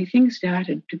on, really, things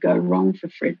started to go wrong for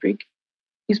Frederick.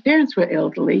 His parents were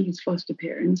elderly, his foster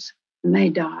parents, and they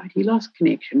died. He lost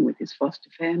connection with his foster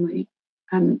family.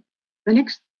 The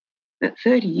next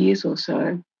 30 years or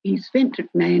so, he spent it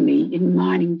mainly in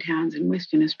mining towns in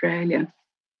Western Australia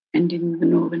and in the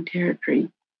Northern Territory.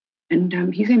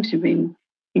 And he seems to have been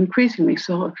increasingly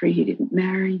solitary. He didn't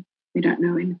marry. We don't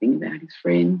know anything about his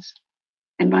friends.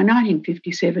 And by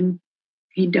 1957,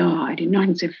 he died. In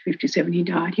 1957, he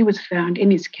died. He was found in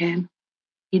his camp.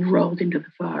 He'd rolled into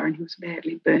the fire and he was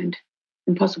badly burnt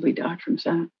and possibly died from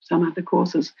some other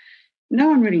causes. No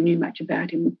one really knew much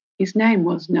about him. His name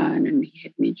was known, and he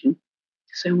had mentioned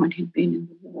to someone who'd been in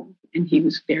the war, and he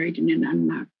was buried in an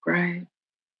unmarked grave.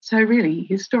 So really,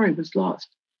 his story was lost.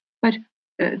 But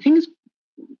things,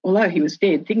 although he was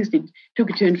dead, things took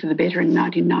a turn for the better in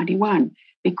 1991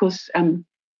 because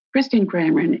Christine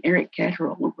Kramer and Eric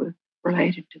Catterall were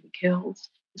related to the Kells,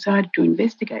 decided to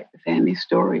investigate the family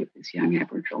story of this young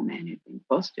Aboriginal man who'd been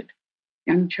fostered,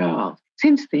 young child.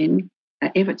 Since then,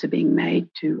 efforts are being made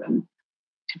to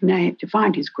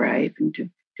find his grave and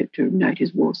to note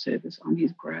his war service on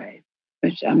his grave.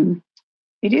 But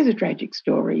it is a tragic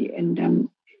story, and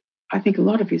I think a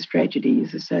lot of his tragedy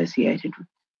is associated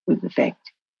with the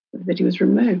fact that he was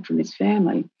removed from his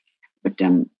family. But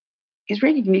his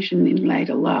recognition in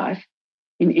later life,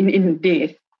 in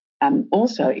death,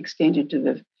 also extended to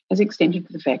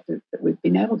the fact that we've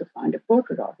been able to find a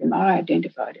portrait of him. I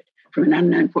identified it from an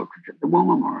unknown portrait at the War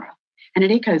Memorial, and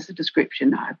it echoes the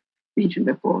description I've mentioned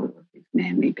before of his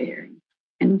manly bearing.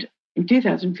 And in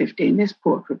 2015, this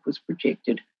portrait was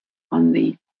projected on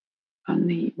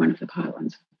one of the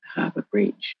pylons of the Harbour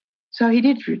Bridge. So he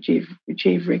did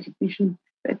achieve recognition,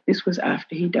 but this was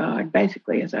after he died.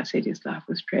 Basically, as I said, his life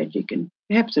was tragic, and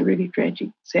perhaps a really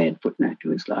tragic, sad footnote to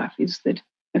his life is that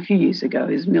a few years ago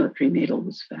his military medal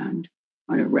was found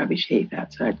on a rubbish heap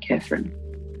outside Katherine.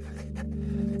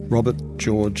 Robert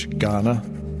George Garner,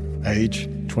 age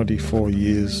 24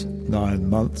 years 9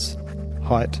 months,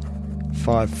 height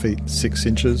 5 feet 6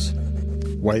 inches,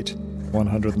 weight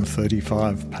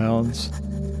 135 pounds,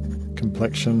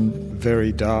 complexion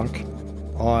very dark,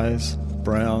 eyes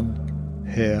brown,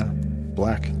 hair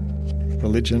black,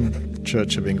 religion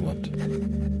Church of England.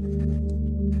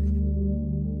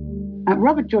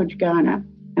 Robert George Garner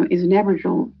is an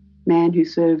Aboriginal man who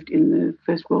served in the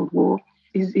First World War.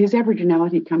 His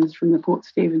Aboriginality comes from the Port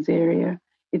Stephens area.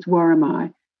 It's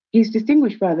Worimi. He's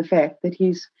distinguished by the fact that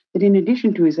in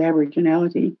addition to his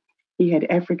Aboriginality, he had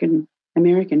African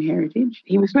American heritage.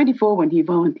 He was 24 when he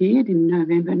volunteered in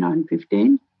November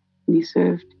 1915, and he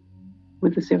served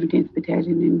with the 17th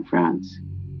Battalion in France.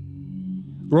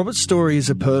 Robert's story is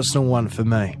a personal one for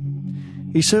me.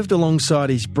 He served alongside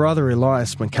his brother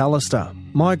Elias McAllister,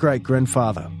 my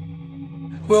great-grandfather.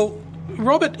 Well,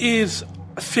 Robert is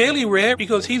fairly rare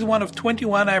because he's one of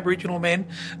 21 Aboriginal men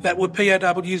that were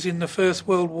POWs in the First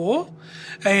World War,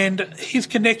 and his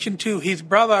connection to his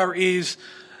brother is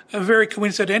very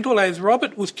coincidental, as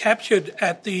Robert was captured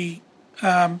at the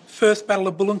First Battle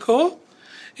of Bullenkor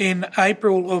in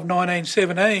April of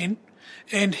 1917,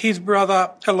 and his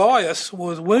brother Elias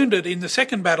was wounded in the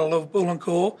Second Battle of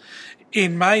Bullenkor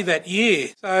in May that year.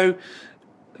 So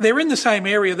they're in the same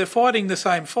area, they're fighting the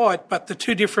same fight, but the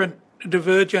two different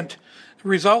divergent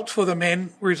results for the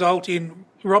men result in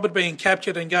Robert being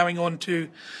captured and going on to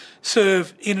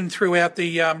serve in and throughout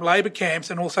the labour camps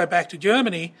and also back to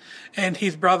Germany, and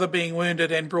his brother being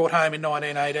wounded and brought home in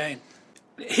 1918.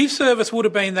 His service would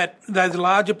have been those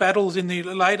larger battles in the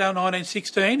later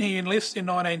 1916. He enlists in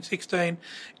 1916,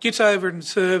 gets over and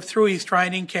serves through his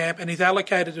training camp, and is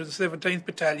allocated to the 17th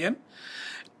Battalion,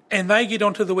 and they get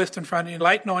onto the Western Front in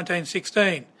late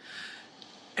 1916.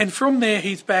 And from there,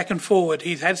 he's back and forward.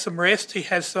 He's had some rest, he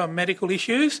has some medical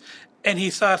issues, and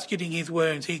he starts getting his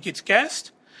wounds. He gets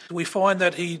gassed. We find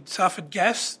that he suffered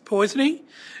gas poisoning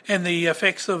and the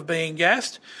effects of being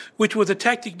gassed, which was a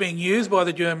tactic being used by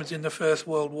the Germans in the First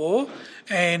World War,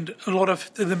 and a lot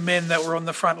of the men that were on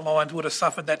the front lines would have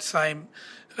suffered that same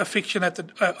affliction at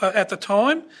the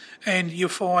time, and you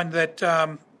find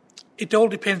that It all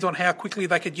depends on how quickly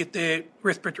they could get their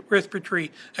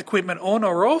respiratory equipment on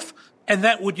or off, and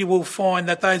you will find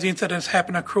that those incidents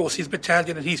happen across his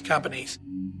battalion and his companies.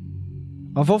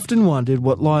 I've often wondered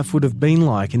what life would have been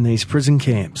like in these prison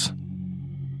camps.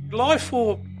 Life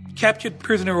for captured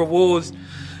prisoner of war's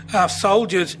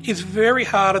soldiers is very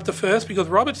hard at the first because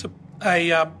Robert's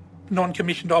a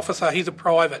non-commissioned officer, he's a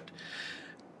private,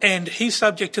 and he's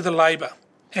subject to the labour,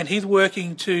 and he's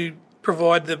working to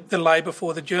provide the labour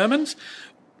for the Germans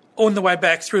on the way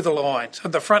back through the lines.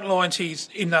 On the front lines, he's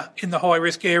in the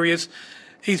high-risk areas.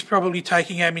 He's probably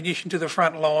taking ammunition to the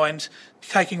front lines,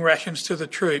 taking rations to the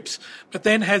troops. But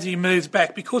then as he moves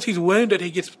back, because he's wounded,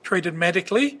 he gets treated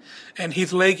medically, and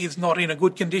his leg is not in a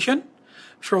good condition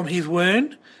from his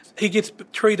wound. He gets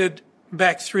treated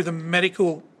back through the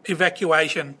medical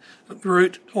evacuation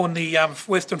route on the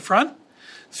Western Front,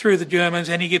 through the Germans,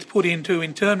 and he gets put into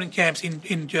internment camps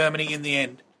in Germany in the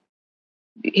end.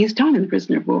 His time in the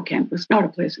prisoner of war camp was not a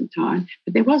pleasant time,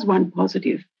 but there was one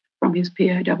positive from his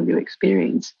POW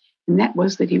experience, and that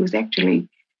was that he was actually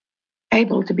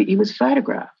he was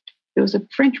photographed. There was a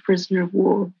French prisoner of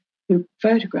war who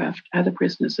photographed other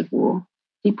prisoners of war.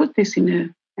 He put this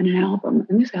in an album,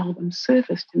 and this album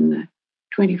surfaced in the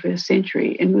 21st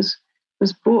century and was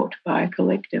bought by a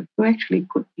collector who actually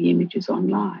put the images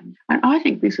online. And I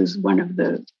think this is one of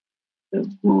the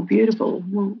more beautiful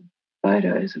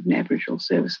photos of an Aboriginal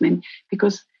serviceman,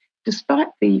 because despite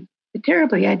the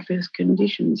terribly adverse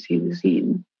conditions he was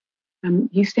in,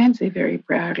 he stands there very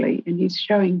proudly, and he's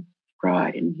showing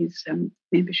pride in his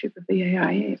membership of the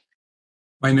AIF.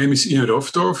 My name is Ian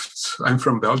Rooftoft. I'm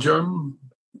from Belgium.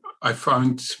 I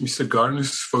found Mr.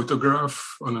 Garner's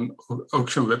photograph on an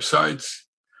auction website.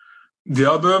 The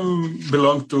album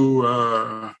belonged to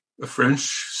a French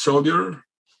soldier,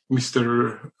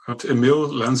 Mr. Emile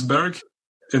Landsberg.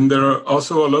 And there are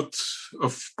also a lot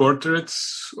of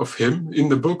portraits of him in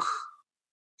the book.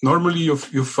 Normally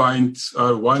you find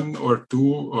one or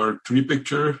two or three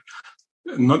pictures,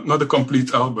 not a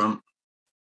complete album.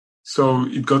 So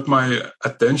it got my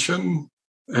attention,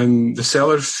 and the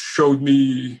sellers showed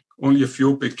me only a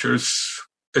few pictures,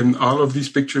 and all of these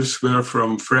pictures were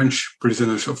from French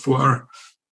prisoners of war.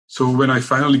 So when I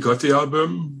finally got the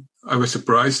album, I was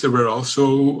surprised there were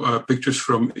also pictures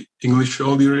from English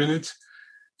soldiers in it,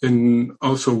 and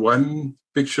also one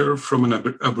picture from an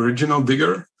Aboriginal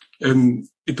digger. And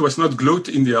it was not glued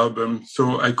in the album,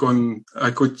 so I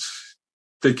could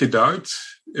take it out.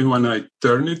 And when I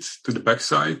turned it to the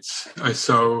backside, I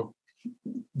saw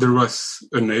there was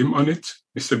a name on it,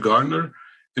 Mr. Garner,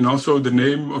 and also the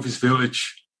name of his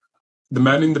village. The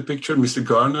man in the picture, Mr.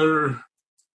 Garner,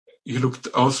 he looked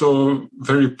also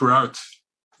very proud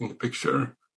in the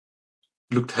picture.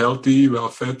 He looked healthy,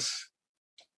 well-fed,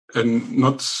 and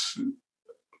not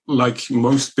like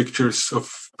most pictures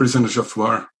of prisoners of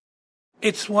war.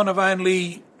 It's one of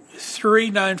only 3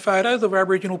 known photos of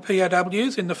Aboriginal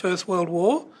POWs in the First World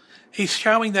War. He's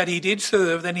showing that he did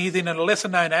serve, and he's in a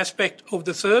lesser-known aspect of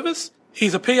the service.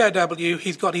 He's a POW,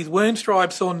 he's got his wound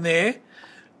stripes on there,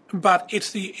 but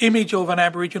it's the image of an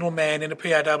Aboriginal man in a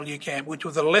POW camp, which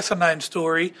was a lesser-known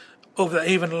story of the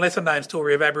even lesser-known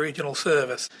story of Aboriginal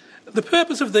service. The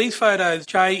purpose of these photos,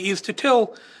 Jay, is to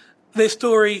tell their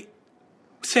story,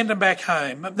 send them back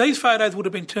home. These photos would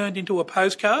have been turned into a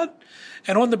postcard,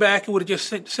 and on the back it would have just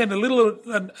sent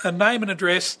a name and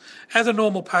address as a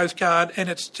normal postcard, and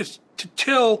it's just to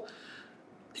tell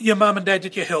your mum and dad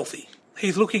that you're healthy.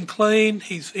 He's looking clean.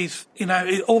 He's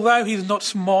although he's not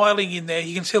smiling in there,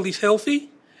 you can tell he's healthy,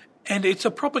 and it's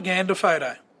a propaganda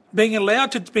photo. Being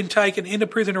allowed to have been taken in a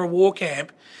prisoner of war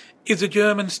camp is the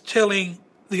Germans telling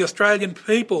the Australian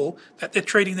people that they're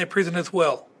treating their prisoners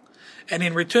well. And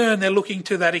in return, they're looking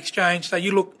to that exchange. So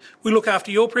we look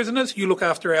after your prisoners, you look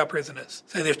after our prisoners.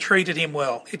 So they've treated him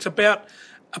well. It's about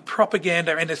a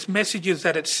propaganda, and it's messages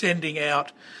that it's sending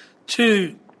out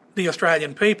to the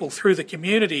Australian people through the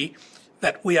community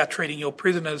that we are treating your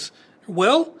prisoners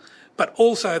well, but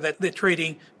also that they're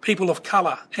treating people of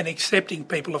colour and accepting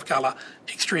people of colour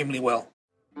extremely well.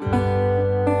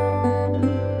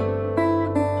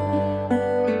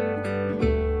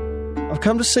 I've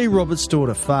come to see Robert's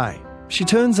daughter, Faye. She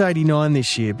turns 89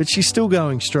 this year, but she's still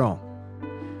going strong.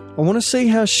 I want to see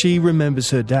how she remembers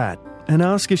her dad and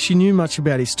ask if she knew much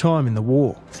about his time in the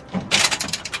war.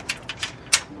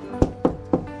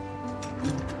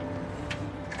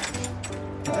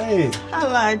 Hey.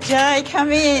 Hello, Jay.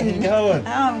 Come in. How you going?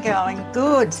 Oh, I'm going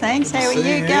good, thanks. How are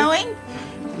you going?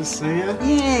 Good to see you.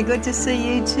 Yeah, good to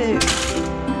see you too.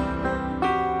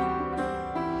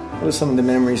 What are some of the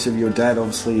memories of your dad?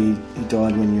 Obviously, he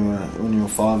died when you were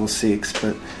 5 or 6,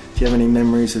 but do you have any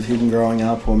memories of him growing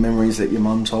up or memories that your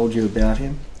mum told you about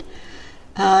him?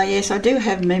 Yes, I do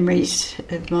have memories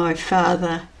of my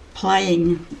father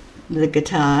playing the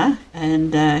guitar,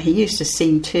 and he used to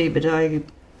sing too, but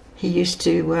he used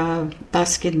to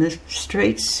busk in the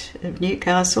streets of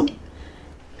Newcastle,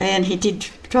 and he did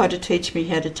try to teach me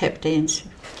how to tap dance.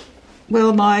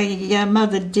 Well, my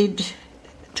mother did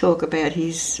talk about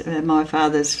my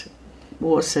father's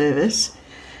war service,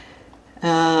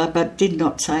 but did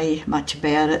not say much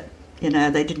about it. You know,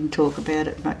 they didn't talk about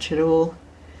it much at all.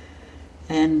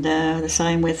 And the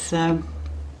same with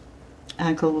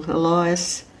Uncle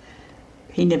Elias.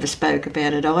 He never spoke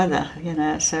about it either, you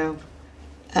know. So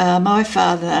my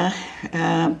father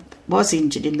was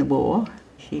injured in the war.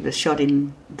 He was shot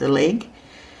in the leg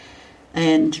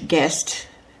and gassed,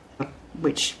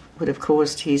 which would have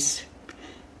caused his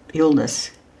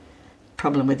illness,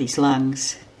 problem with his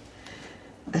lungs.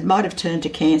 It might have turned to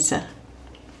cancer,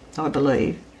 I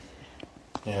believe.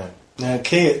 Yeah. Now, a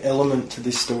key element to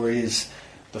this story is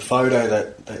the photo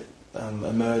that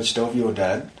emerged of your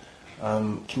dad.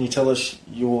 Can you tell us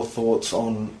your thoughts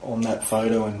on that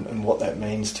photo and what that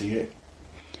means to you?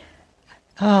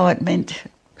 Oh, it meant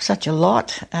such a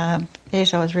lot.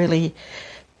 Yes, I was really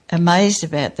amazed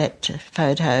about that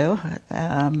photo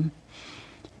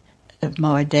of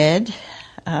my dad.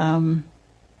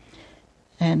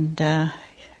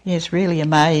 Yes, really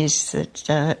amazed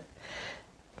that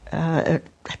it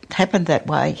happened that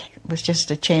way. It was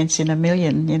just a chance in a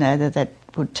million, you know, that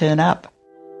would turn up.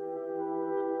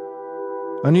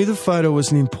 I knew the photo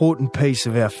was an important piece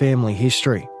of our family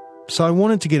history, so I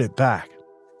wanted to get it back.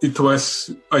 It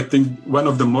was, I think, one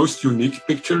of the most unique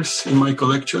pictures in my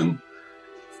collection,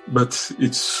 but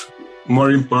it's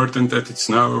more important that it's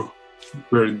now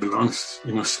where it belongs,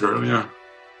 in Australia,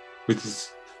 with his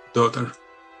daughter.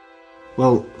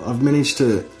 Well, I've managed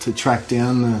to track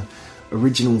down the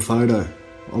original photo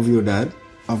of your dad.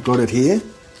 I've got it here,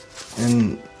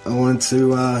 and I wanted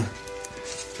to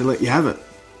let you have it.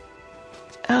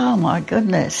 Oh, my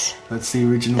goodness. That's the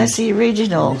original. That's the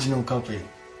original. Original copy.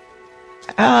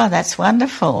 Oh, that's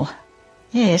wonderful.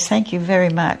 Yes, thank you very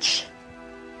much.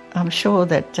 I'm sure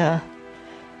that,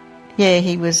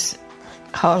 he was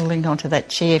holding onto that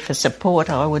chair for support,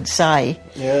 I would say.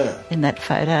 Yeah. In that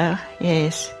photo,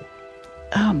 yes.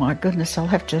 Oh, my goodness, I'll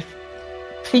have to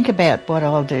think about what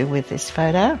I'll do with this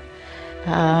photo.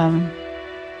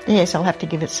 Yes, I'll have to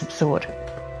give it some thought,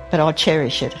 but I'll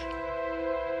cherish it.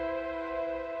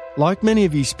 Like many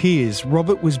of his peers,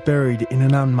 Robert was buried in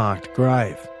an unmarked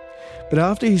grave. But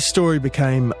after his story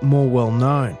became more well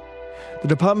known, the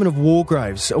Department of War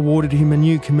Graves awarded him a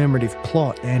new commemorative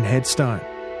plot and headstone.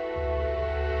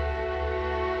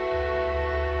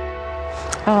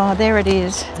 Oh, there it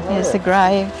is. There's the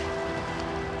grave.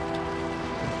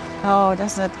 Oh,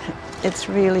 doesn't it? It's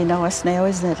really nice now,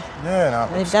 isn't it? Yeah, no.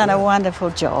 They've done a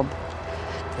wonderful job.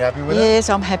 You happy with it? Yes,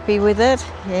 I'm happy with it,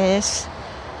 yes.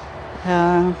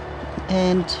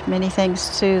 And many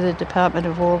thanks to the Department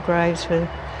of War Graves for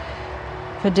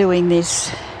doing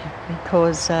this,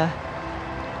 because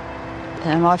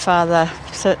my father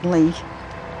certainly,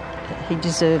 he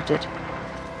deserved it.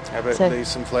 How about leave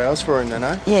some flowers for him then,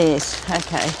 eh? Yes,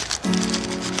 okay.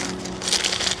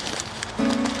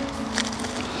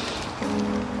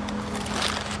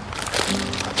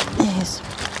 Yes,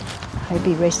 hope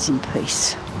he rests in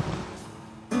peace.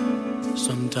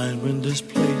 Sometimes when this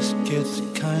place gets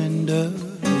kinda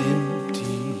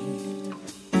empty,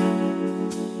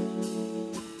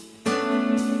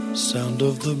 sound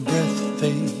of the breath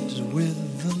fades with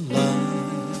the light.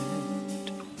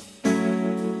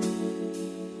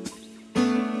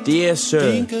 Dear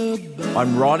Sir,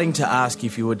 I'm writing to ask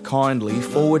if you would kindly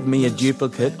forward me a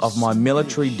duplicate of my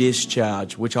military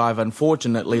discharge, which I have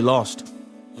unfortunately lost.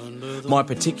 My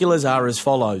particulars are as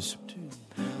follows.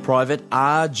 Private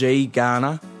R.G.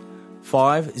 Garner,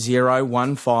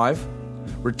 5015,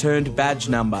 returned badge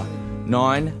number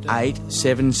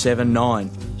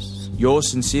 98779. Yours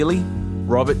sincerely,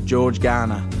 Robert George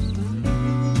Garner.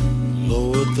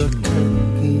 Lower the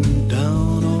curtain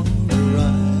down on the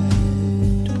right.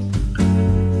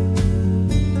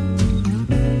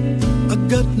 I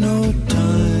got no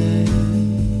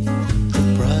time for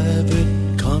private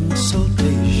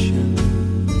consultation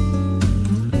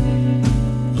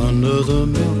under the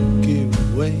Milky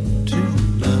Way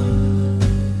tonight.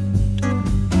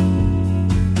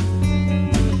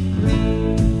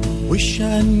 Wish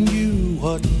I knew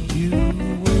what you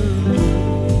were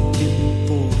looking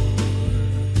for.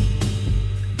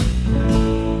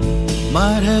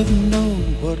 Might have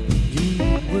known what you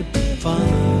would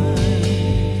find.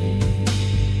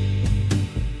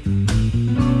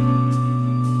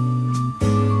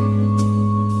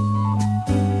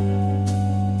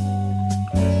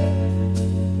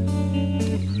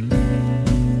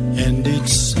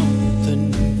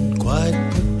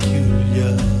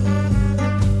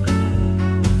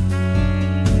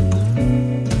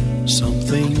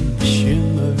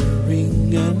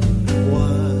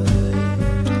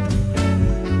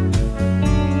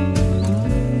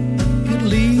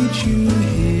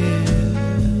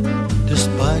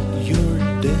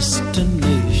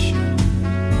 destination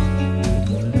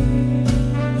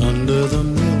under the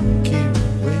Milky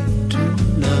Way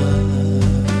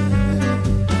tonight.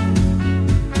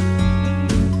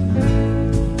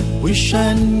 Wish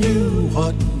I knew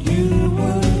what you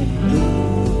were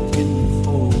looking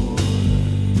for.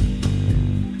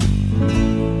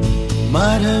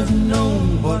 Might have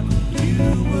known what you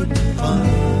would find.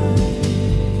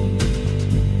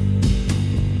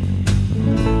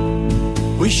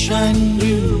 Wish I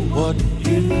knew what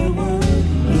you were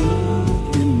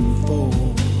looking for.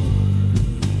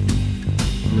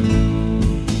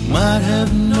 Might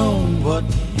have known what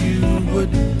you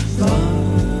would find.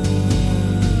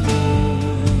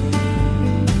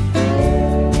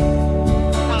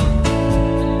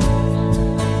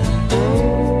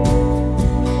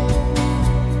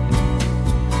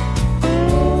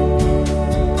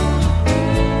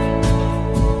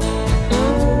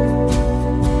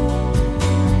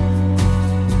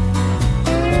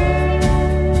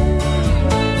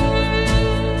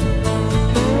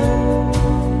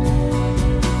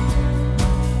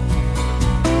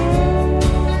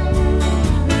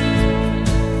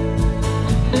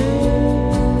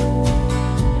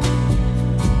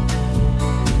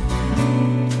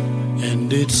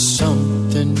 It's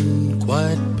something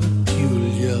quite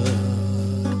peculiar,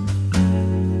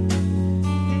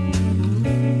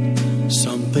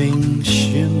 something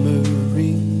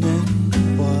shimmering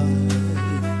and white.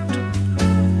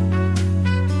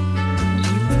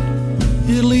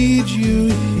 It leads you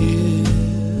here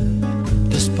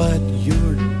despite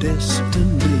your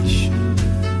destination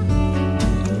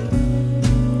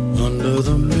under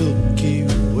the Milky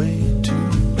Way tonight.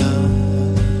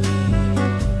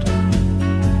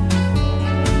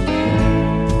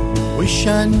 Wish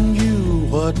I knew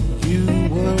what you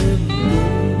were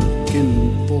looking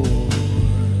for.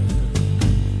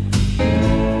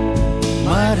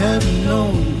 Might have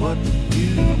known what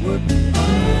you would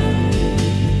find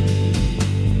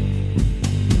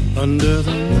under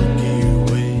the Milky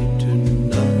Way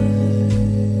tonight.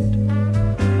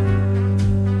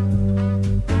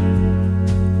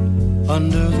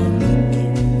 Under the Milky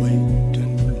Way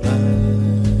tonight.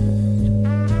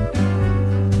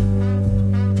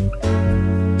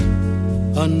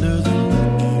 Under the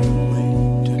Milky Way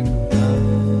tonight.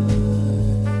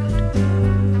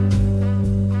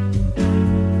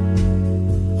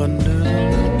 Under the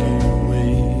Milky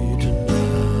Way tonight.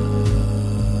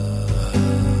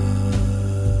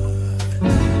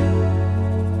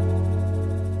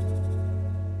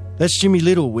 That's Jimmy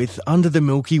Little with Under the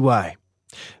Milky Way.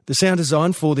 The sound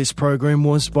design for this program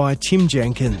was by Tim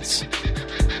Jenkins.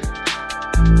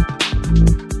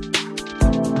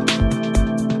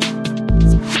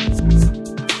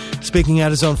 Speaking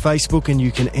Out is on Facebook and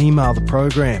you can email the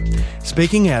program.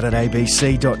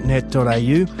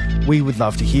 speakingout@abc.net.au. We would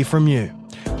love to hear from you.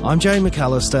 I'm Jay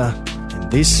McAllister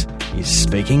and this is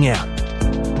Speaking Out.